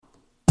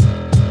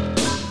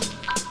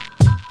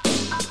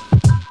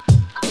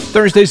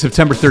Thursday,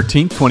 September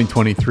 13th,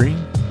 2023.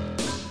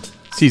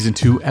 Season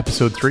 2,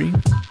 Episode 3.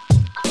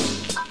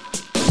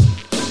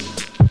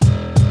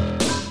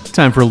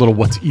 Time for a little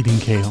What's Eating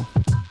Kale.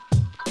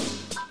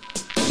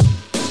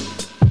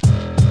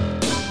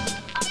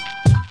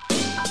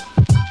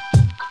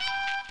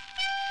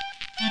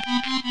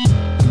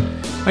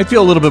 Might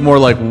feel a little bit more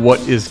like what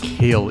is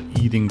kale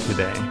eating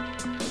today.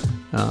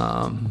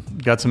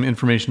 Got some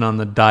information on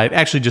the diet.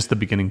 Actually, just the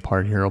beginning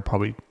part here will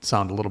probably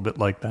sound a little bit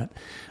like that.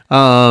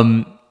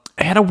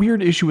 I had a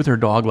weird issue with our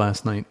dog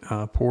last night.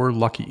 Poor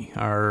Lucky,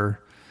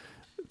 our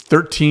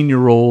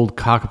 13-year-old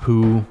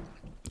cockapoo,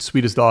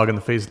 sweetest dog on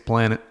the face of the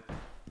planet.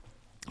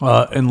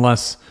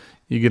 Unless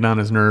you get on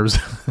his nerves.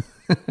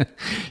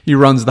 He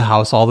runs the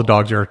house. All the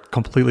dogs are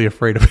completely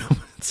afraid of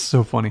him. It's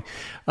so funny.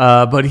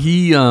 But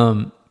he's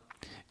a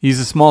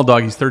small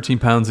dog. He's 13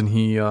 pounds,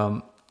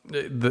 and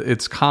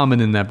it's common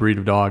in that breed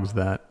of dogs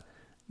that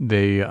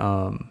they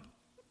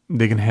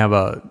can have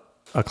a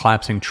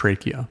collapsing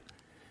trachea,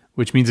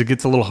 which means it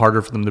gets a little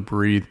harder for them to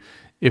breathe.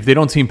 If they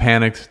don't seem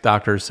panicked,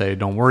 doctors say,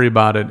 don't worry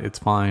about it. It's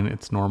fine.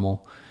 It's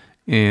normal.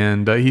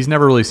 And he's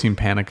never really seemed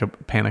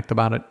panicked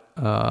about it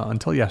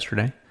until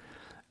yesterday.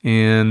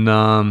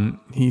 And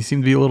he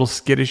seemed to be a little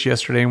skittish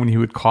yesterday. When he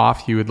would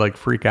cough, he would like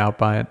freak out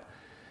by it.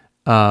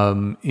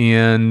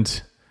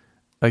 And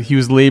he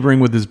was laboring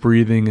with his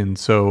breathing. And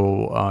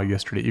so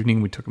yesterday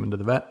evening, we took him into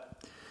the vet.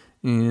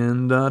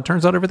 And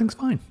turns out everything's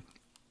fine.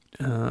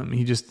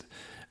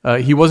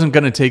 He wasn't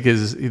going to take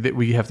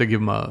we have to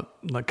give him a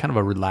kind of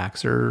a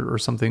relaxer or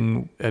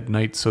something at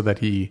night so that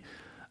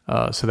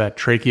so that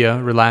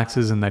trachea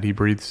relaxes and that he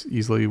breathes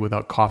easily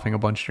without coughing a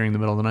bunch during the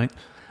middle of the night.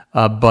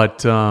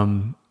 But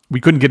we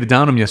couldn't get it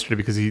down him yesterday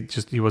because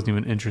he wasn't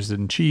even interested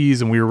in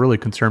cheese. And we were really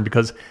concerned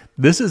because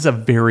this is a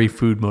very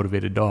food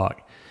motivated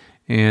dog.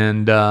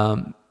 And,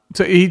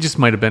 so he just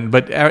might have been,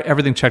 but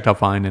everything checked out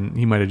fine, and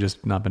he might have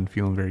just not been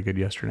feeling very good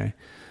yesterday.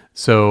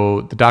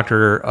 So the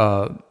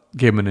doctor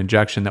gave him an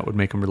injection that would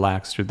make him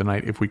relax through the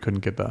night if we couldn't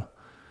get the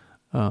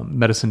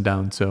medicine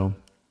down. So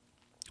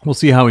we'll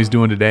see how he's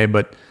doing today,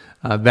 but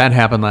that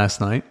happened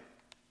last night.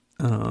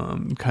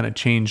 Kind of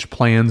changed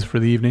plans for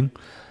the evening.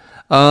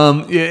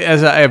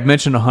 As I have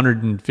mentioned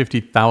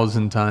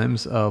 150,000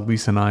 times,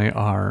 Lisa and I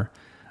are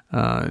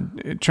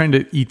trying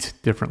to eat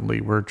differently.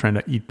 We're trying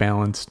to eat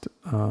balanced,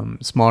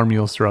 smaller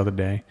meals throughout the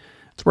day.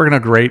 It's working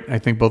out great. I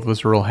think both of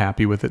us are real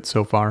happy with it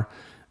so far.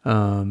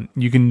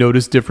 You can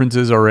notice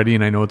differences already,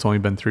 and I know it's only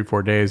been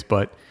 3-4 days,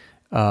 but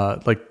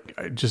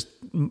just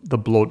the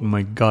bloat in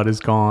my gut is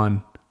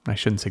gone. I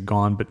shouldn't say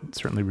gone, but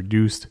certainly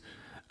reduced.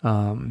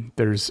 It's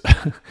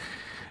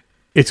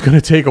going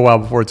to take a while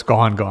before it's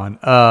gone.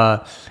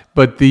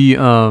 But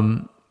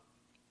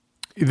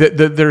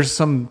there's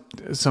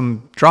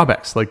some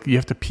drawbacks. Like you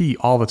have to pee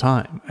all the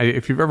time.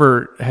 If you've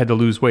ever had to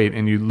lose weight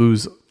and you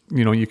lose,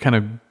 you kind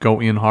of go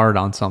in hard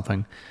on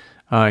something,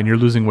 and you're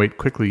losing weight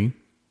quickly,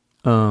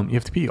 you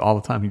have to pee all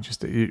the time.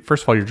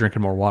 First of all, you're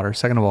drinking more water.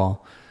 Second of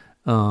all,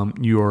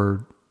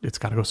 it's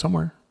got to go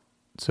somewhere.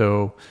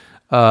 So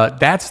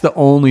that's the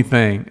only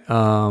thing.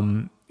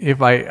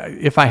 If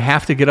I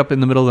have to get up in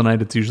the middle of the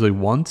night, it's usually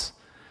once.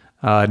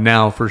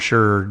 Now for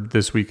sure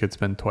this week it's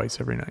been twice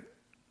every night.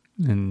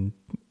 And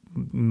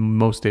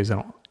most days I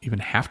don't even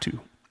have to.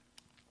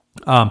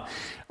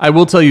 I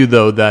will tell you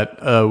though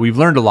that we've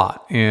learned a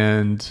lot,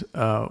 and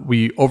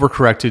we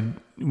overcorrected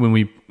when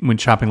we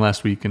went shopping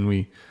last week, and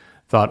we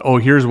thought, oh,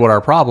 here's what our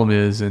problem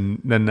is,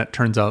 and then that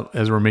turns out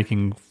as we're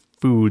making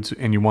foods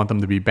and you want them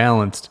to be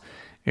balanced,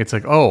 it's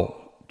like,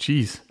 oh,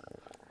 geez,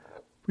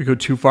 we go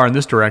too far in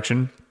this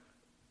direction.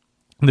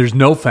 There's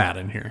no fat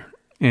in here,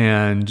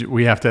 and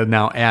we have to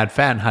now add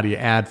fat. And how do you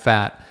add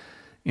fat?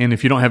 And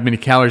if you don't have many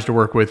calories to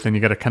work with, then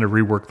you got to kind of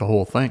rework the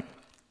whole thing.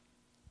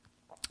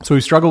 So we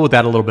struggle with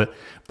that a little bit,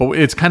 but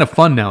it's kind of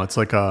fun now. It's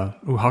like,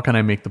 how can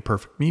I make the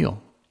perfect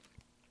meal?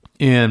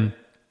 And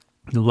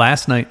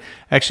last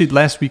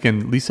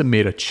weekend, Lisa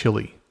made a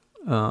chili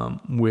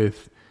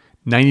with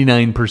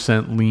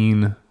 99%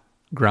 lean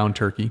ground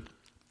turkey.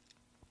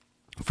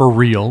 For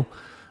real.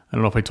 I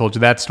don't know if I told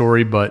you that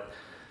story, but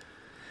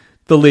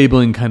the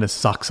labeling kind of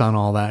sucks on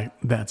all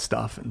that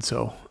stuff. And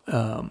so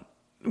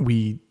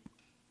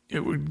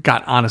it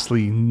got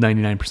honestly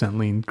 99%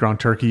 lean ground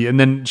turkey. And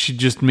then she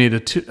just made a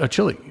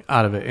chili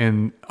out of it.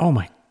 And oh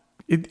my,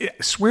 I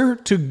swear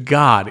to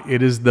God,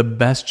 it is the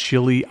best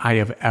chili I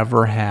have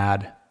ever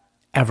had,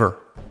 ever.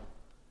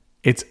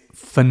 It's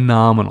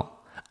phenomenal.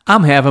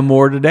 I'm having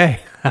more today.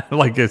 I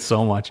like it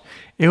so much.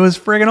 It was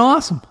friggin'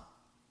 awesome.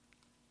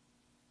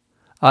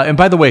 And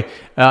by the way,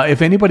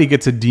 if anybody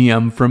gets a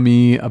DM from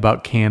me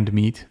about canned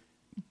meat,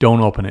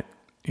 don't open it.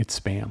 It's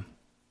spam.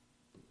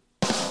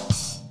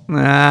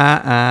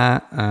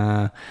 That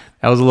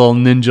was a little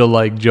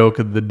ninja-like joke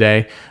of the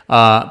day.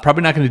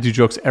 Probably not going to do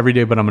jokes every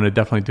day, but I'm going to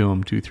definitely do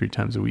them 2-3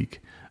 times a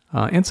week.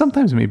 And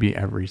sometimes maybe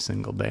every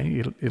single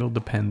day. It'll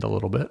depend a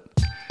little bit.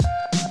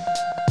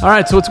 All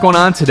right, so what's going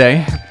on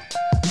today?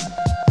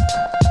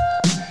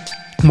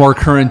 More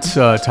current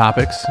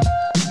topics.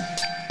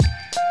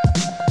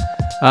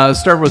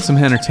 Start with some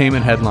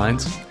entertainment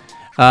headlines.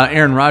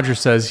 Aaron Rodgers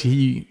says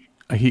he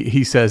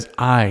says,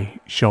 I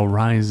shall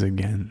rise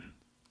again.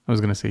 I was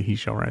going to say he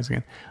shall rise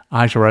again.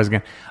 I shall rise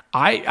again.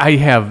 I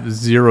have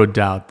zero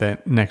doubt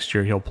that next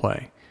year he'll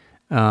play.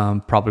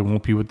 Probably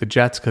won't be with the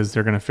Jets because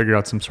they're going to figure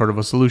out some sort of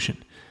a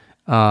solution.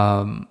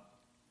 I'm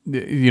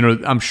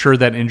sure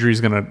that injury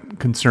is going to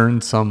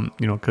concern some,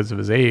 because of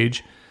his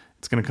age.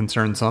 It's going to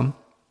concern some.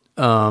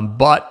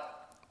 But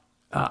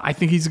I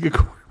think he's a good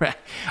quarterback.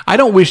 I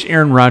don't wish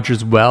Aaron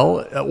Rodgers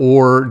well,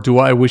 or do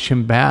I wish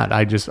him bad?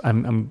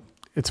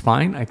 It's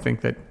fine. I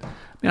think that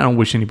I don't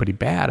wish anybody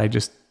bad.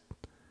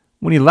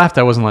 When he left,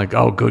 I wasn't like,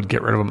 oh, good,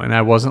 get rid of him. And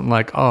I wasn't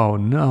like, oh,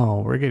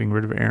 no, we're getting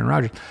rid of Aaron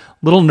Rodgers.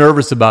 A little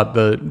nervous about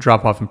the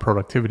drop-off in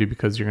productivity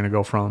because you're going to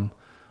go from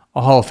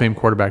a Hall of Fame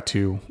quarterback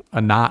to a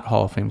not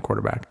Hall of Fame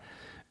quarterback.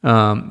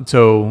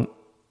 We'll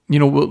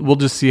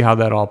just see how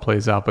that all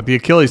plays out. But the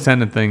Achilles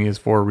tendon thing is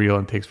for real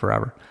and takes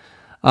forever.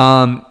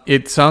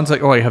 It sounds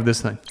like, I have this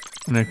thing.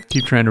 And I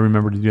keep trying to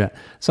remember to do that.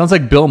 Sounds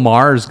like Bill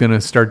Maher is going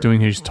to start doing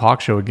his talk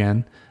show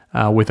again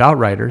without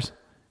writers.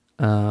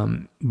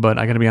 But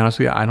I got to be honest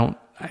with you,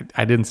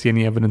 I didn't see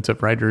any evidence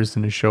of writers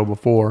in his show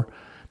before.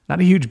 Not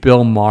a huge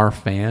Bill Maher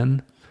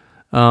fan.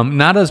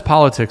 Not as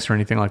politics or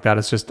anything like that.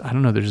 It's just, I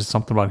don't know, there's just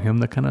something about him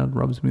that kind of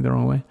rubs me the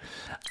wrong way.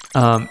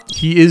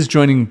 He is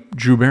joining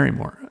Drew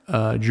Barrymore.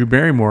 Drew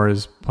Barrymore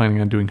is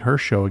planning on doing her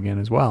show again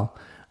as well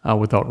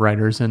without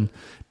writers. And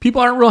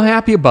people aren't real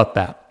happy about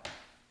that.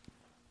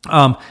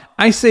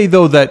 I say,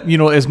 though, that,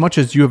 as much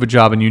as you have a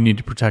job and you need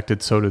to protect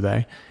it, so do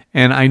they.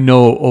 And I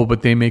know,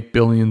 but they make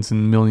billions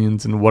and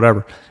millions and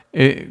whatever.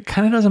 It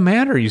kind of doesn't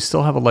matter. You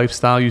still have a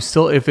lifestyle.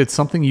 If it's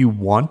something you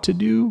want to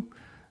do, you're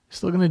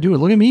still going to do it.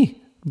 Look at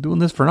me. I'm doing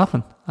this for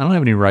nothing. I don't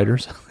have any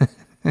writers.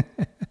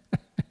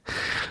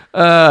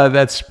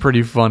 That's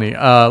pretty funny.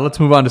 Let's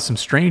move on to some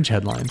strange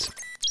headlines.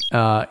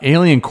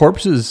 Alien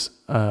corpses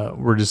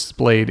were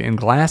displayed in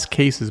glass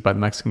cases by the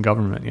Mexican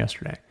government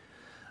yesterday.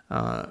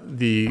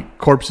 The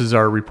corpses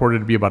are reported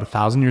to be about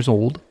 1,000 years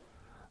old.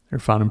 They're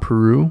found in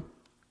Peru.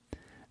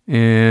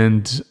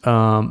 And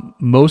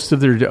most of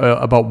their,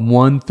 about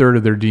 1/3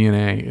 of their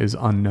DNA is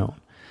unknown.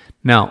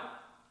 Now,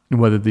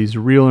 whether these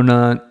are real or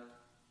not,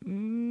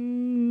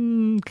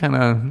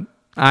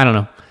 I don't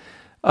know.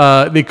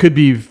 They could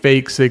be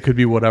fakes, they could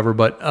be whatever,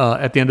 but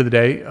at the end of the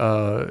day,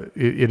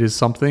 it is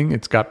something.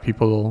 It's got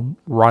people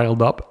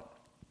riled up.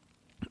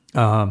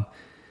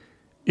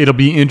 It'll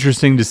be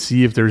interesting to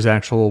see if there's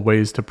actual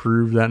ways to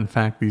prove that, in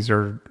fact, these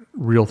are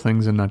real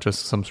things and not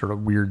just some sort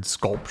of weird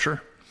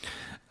sculpture.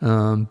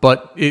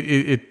 But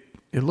it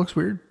looks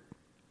weird.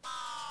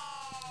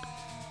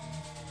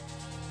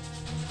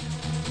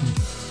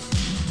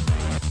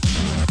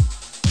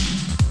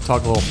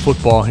 Talk a little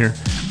football here.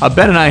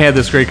 Ben and I had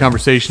this great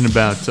conversation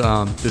about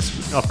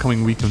this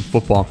upcoming week in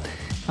football,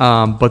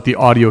 but the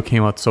audio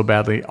came out so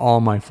badly, all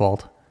my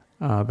fault,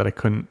 that I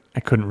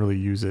couldn't really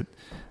use it.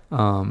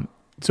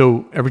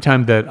 So every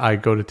time that I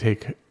go to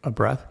take a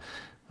breath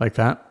like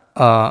that,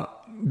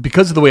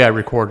 because of the way I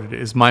recorded it,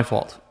 is my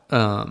fault.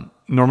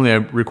 Normally I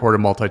record a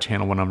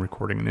multi-channel when I'm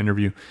recording an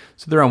interview.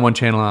 So they're on one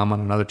channel and I'm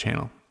on another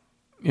channel.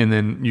 And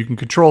then you can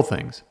control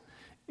things.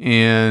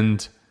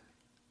 And,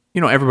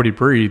 everybody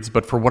breathes,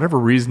 but for whatever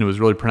reason, it was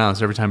really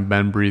pronounced. Every time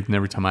Ben breathed and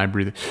every time I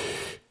breathed,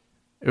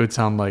 it would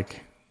sound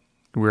like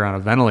we were on a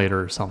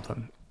ventilator or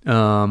something.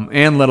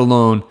 And let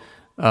alone,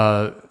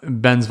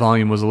 Ben's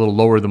volume was a little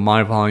lower than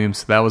my volume.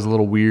 So that was a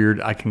little weird.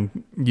 I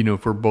can,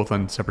 if we're both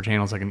on separate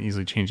channels, I can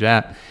easily change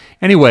that.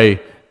 Anyway,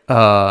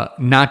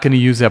 not going to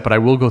use that, but I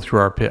will go through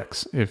our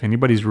picks. If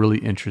anybody's really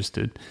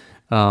interested,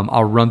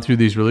 I'll run through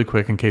these really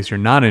quick in case you're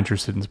not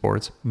interested in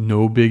sports.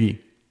 No biggie.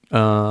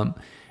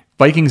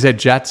 Vikings at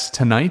Jets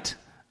tonight.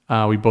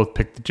 We both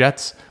picked the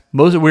Jets.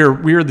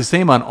 We're the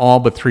same on all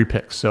but 3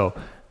 picks, so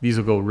these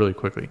will go really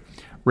quickly.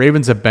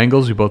 Ravens at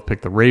Bengals. We both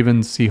picked the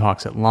Ravens.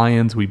 Seahawks at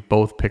Lions. We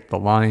both picked the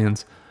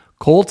Lions.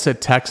 Colts at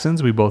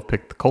Texans. We both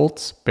picked the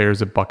Colts.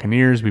 Bears at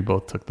Buccaneers. We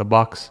both took the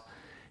Bucs.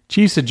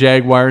 Chiefs at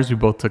Jaguars. We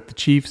both took the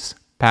Chiefs.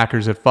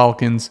 Packers at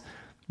Falcons.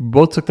 We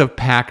both took the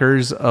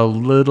Packers. A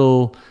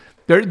little.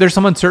 There's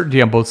some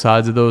uncertainty on both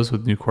sides of those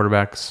with new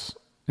quarterbacks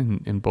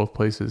in both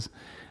places.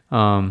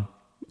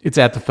 It's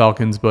at the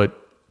Falcons, but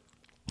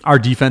our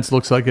defense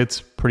looks like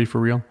it's pretty for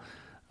real.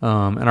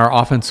 And our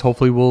offense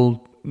hopefully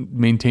will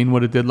maintain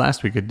what it did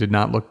last week. It did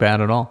not look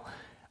bad at all.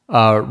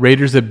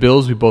 Raiders at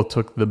Bills. We both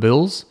took the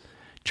Bills.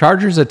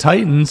 Chargers at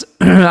Titans.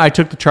 I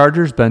took the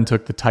Chargers. Ben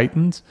took the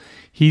Titans.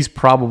 He's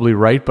probably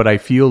right, but I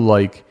feel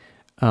like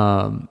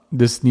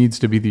this needs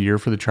to be the year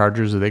for the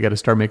Chargers, or they got to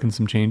start making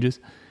some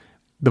changes.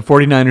 The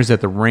 49ers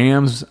at the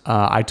Rams.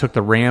 I took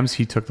the Rams.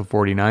 He took the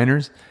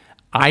 49ers.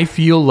 I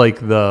feel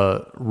like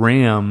the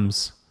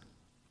Rams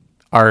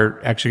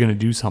are actually going to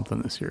do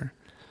something this year.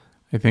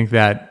 I think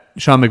that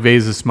Sean McVay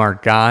is a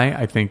smart guy.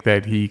 I think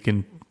that he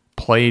can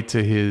play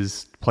to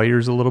his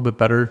players a little bit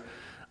better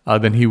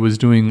than he was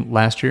doing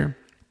last year.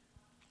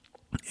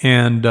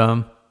 And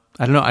I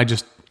don't know. I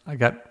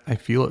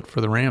feel it for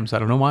the Rams. I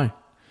don't know why.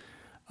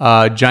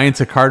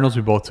 Giants at Cardinals.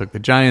 We both took the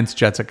Giants.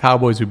 Jets at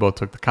Cowboys. We both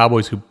took the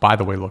Cowboys, who, by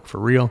the way, look for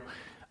real.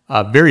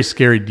 Very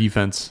scary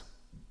defense.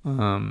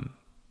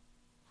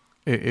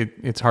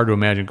 It's hard to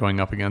imagine going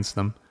up against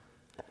them.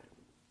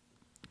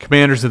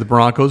 Commanders at the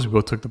Broncos. We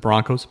both took the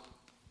Broncos.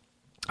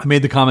 I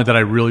made the comment that I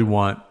really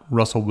want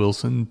Russell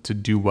Wilson to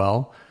do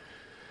well.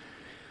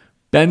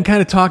 Ben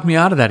kind of talked me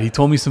out of that. He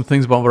told me some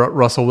things about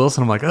Russell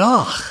Wilson. I'm like,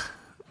 ugh,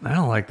 I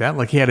don't like that.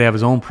 Like, he had to have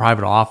his own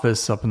private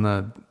office up in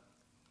the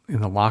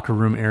locker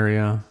room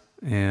area.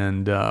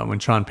 And when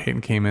Sean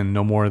Payton came in,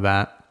 no more of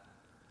that.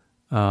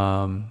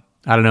 I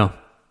don't know.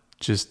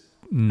 Just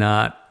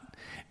not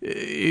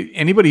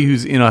anybody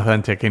who's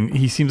inauthentic, and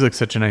he seems like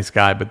such a nice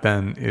guy, but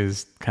then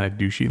is kind of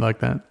douchey like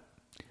that,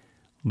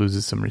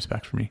 loses some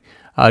respect for me.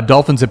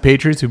 Dolphins at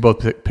Patriots. We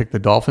both picked the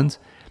Dolphins.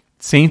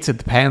 Saints at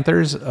the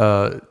Panthers.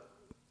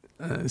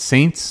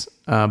 Saints.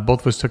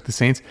 Both of us took the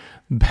Saints.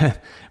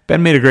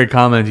 Ben made a great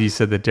comment. He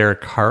said that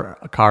Derek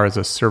Carr is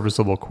a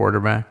serviceable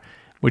quarterback,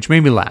 which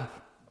made me laugh,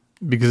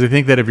 because I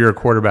think that if you're a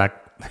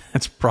quarterback,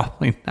 that's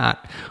probably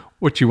not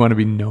what you want to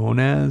be known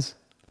as.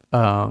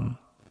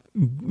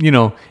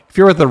 If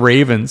you're with the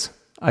Ravens,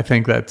 I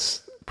think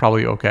that's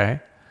probably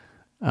okay.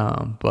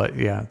 But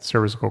yeah,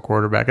 serviceable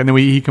quarterback. And then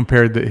he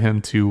compared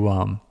him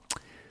to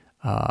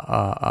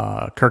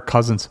Kirk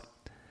Cousins.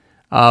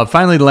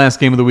 Finally, the last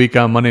game of the week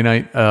on Monday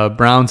night,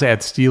 Browns at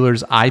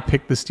Steelers. I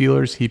picked the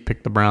Steelers. He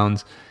picked the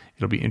Browns.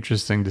 It'll be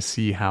interesting to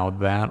see how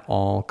that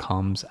all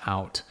comes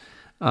out.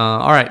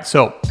 All right,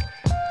 so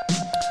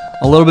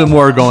a little bit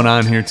more going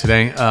on here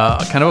today.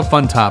 Kind of a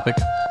fun topic.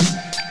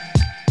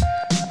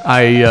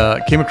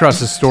 I came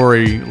across a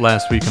story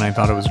last week and I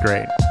thought it was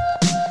great.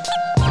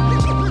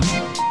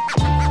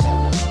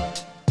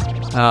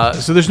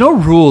 So there's no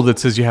rule that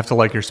says you have to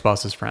like your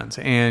spouse's friends,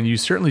 and you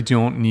certainly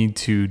don't need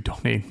to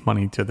donate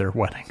money to their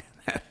wedding.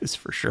 That is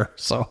for sure.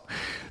 So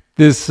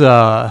this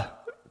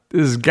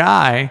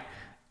guy,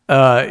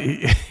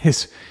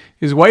 his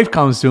wife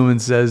comes to him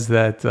and says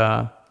that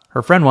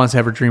her friend wants to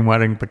have her dream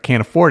wedding but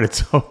can't afford it,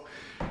 so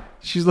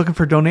she's looking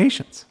for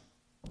donations.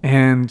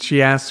 And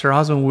she asks her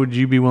husband, "Would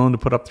you be willing to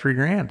put up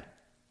 $3,000?"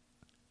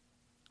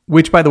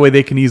 Which, by the way,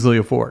 they can easily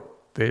afford.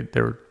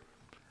 They're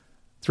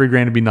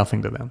 $3,000 would be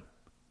nothing to them.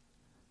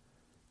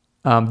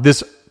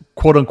 This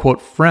quote unquote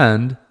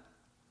friend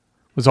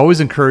was always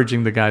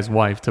encouraging the guy's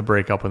wife to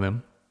break up with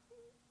him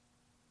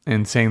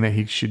and saying that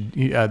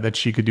that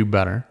she could do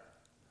better.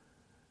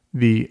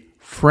 The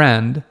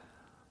friend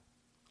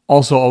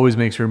also always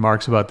makes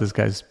remarks about this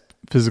guy's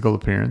physical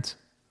appearance.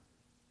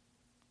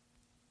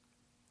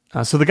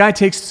 So the guy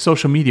takes to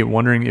social media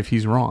wondering if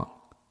he's wrong.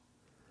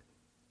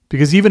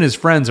 Because even his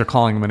friends are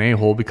calling him an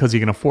a-hole because he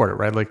can afford it,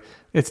 right? Like,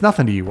 it's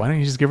nothing to you. Why don't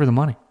you just give her the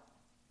money?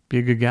 Be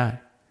a good guy.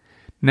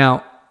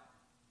 Now,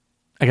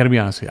 I got to be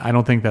honest with you. I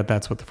don't think that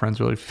that's what the friends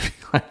really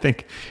feel. I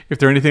think if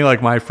they're anything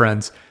like my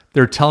friends,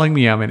 they're telling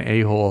me I'm an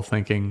a-hole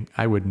thinking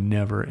I would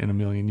never in a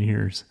million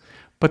years.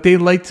 But they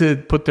like to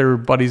put their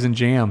buddies in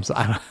jams.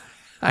 I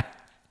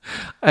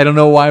don't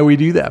know why we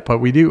do that, but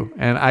we do.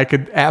 And I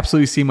could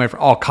absolutely see my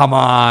friend. Oh, come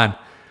on.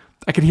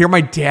 I could hear my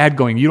dad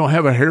going, "You don't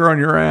have a hair on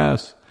your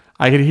ass."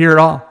 I could hear it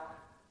all.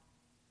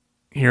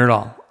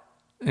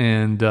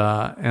 And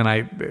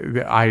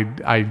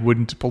I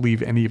wouldn't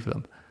believe any of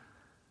them.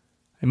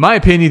 In my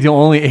opinion, the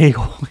only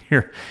a-hole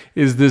here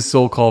is this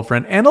so-called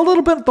friend, and a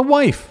little bit the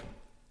wife.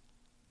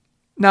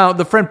 Now,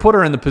 the friend put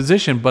her in the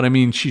position, but I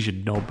mean, she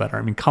should know better.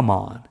 I mean, come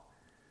on.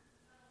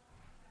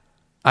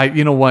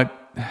 You know what?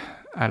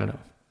 I don't know.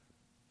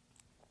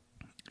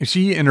 If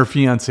she and her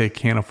fiance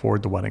can't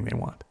afford the wedding they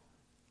want,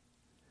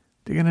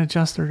 they're going to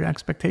adjust their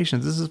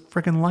expectations. This is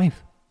freaking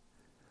life.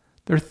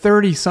 They're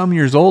 30-some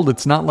years old.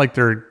 It's not like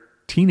they're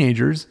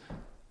teenagers.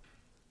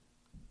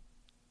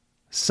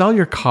 Sell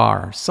your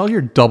car. Sell your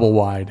double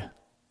wide.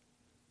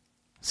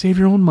 Save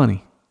your own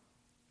money.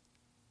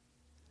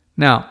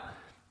 Now,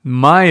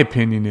 my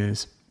opinion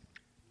is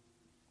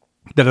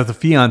that if the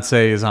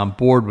fiance is on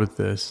board with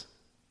this,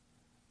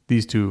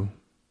 these two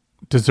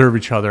deserve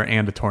each other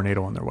and a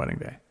tornado on their wedding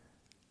day.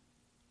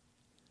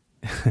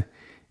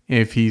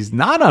 If he's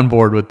not on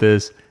board with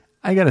this,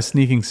 I got a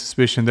sneaking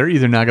suspicion they're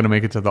either not going to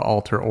make it to the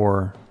altar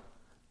or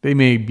they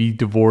may be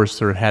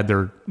divorced or had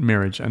their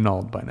marriage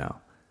annulled by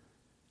now.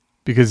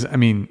 Because, I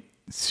mean,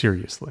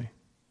 seriously,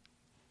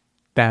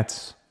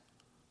 that's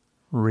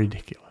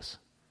ridiculous.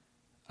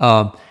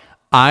 There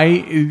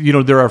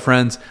are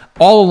friends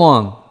all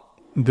along.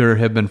 There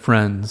have been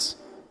friends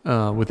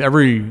with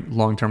every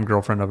long-term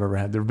girlfriend I've ever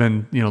had. There've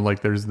been,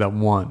 there's that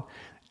one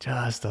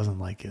just doesn't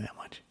like you that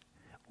much,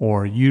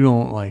 or you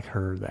don't like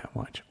her that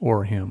much,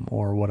 or him,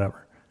 or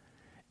whatever.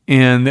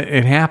 And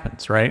it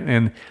happens, right?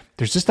 And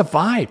there's just a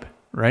vibe,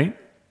 right?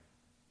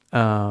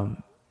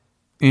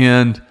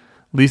 And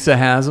Lisa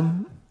has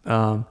them.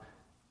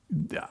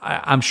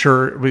 I'm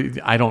sure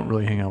I don't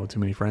really hang out with too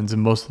many friends,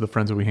 and most of the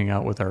friends that we hang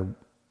out with are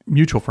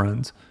mutual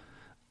friends.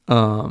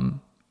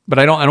 But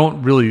I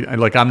don't really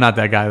I'm not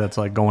that guy that's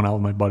like going out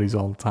with my buddies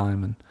all the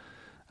time, and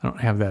I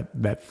don't have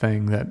that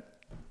thing that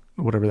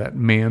whatever that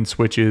man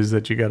switch is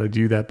that you got to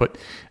do that. But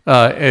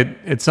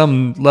at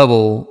some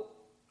level,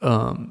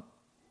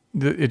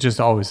 it just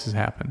always has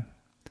happened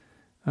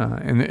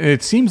And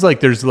it seems like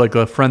there's like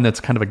a friend that's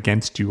kind of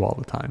against you all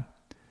the time.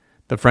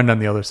 The friend on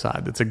the other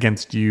side that's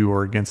against you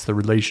or against the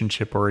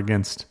relationship or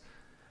against,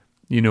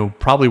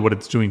 probably what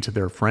it's doing to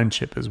their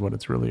friendship is what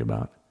it's really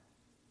about.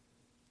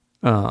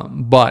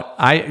 But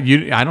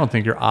I don't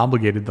think you're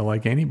obligated to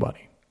like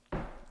anybody.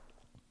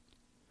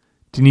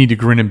 Do you need to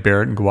grin and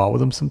bear it and go out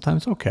with them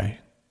sometimes? Okay,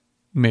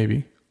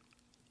 maybe.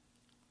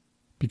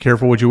 Be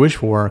careful what you wish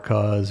for,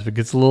 because if it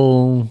gets a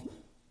little,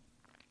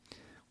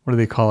 what do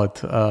they call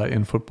it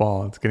in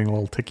football? It's getting a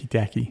little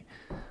ticky-tacky.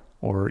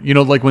 Or,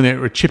 like when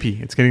they're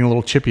chippy, it's getting a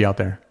little chippy out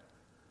there.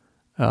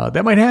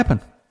 That might happen.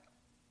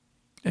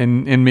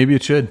 And maybe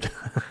it should.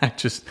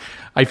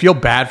 I feel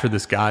bad for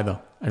this guy,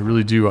 though. I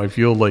really do. I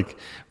feel like,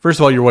 first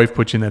of all, your wife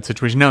put you in that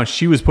situation. Now,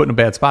 she was put in a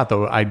bad spot,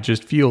 though. I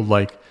just feel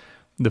like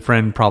the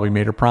friend probably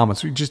made her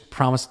promise. We just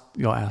promised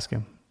you'll ask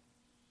him.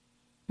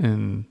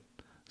 And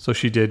so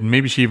she did.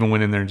 Maybe she even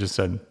went in there and just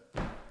said,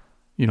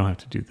 you don't have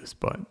to do this,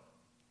 but.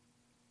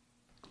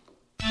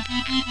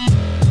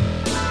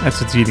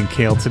 That's what's eating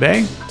kale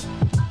today.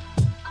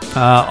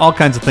 All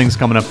kinds of things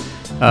coming up.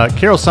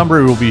 Carol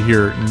Sunbury will be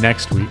here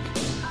next week.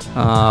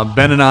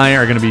 Ben and I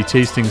are going to be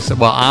tasting,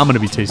 I'm going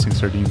to be tasting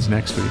sardines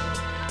next week.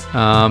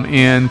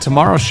 And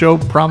tomorrow's show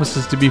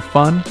promises to be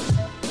fun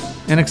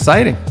and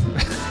exciting.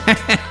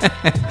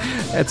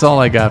 That's all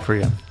I got for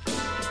you.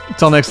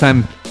 Until next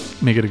time,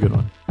 make it a good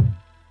one.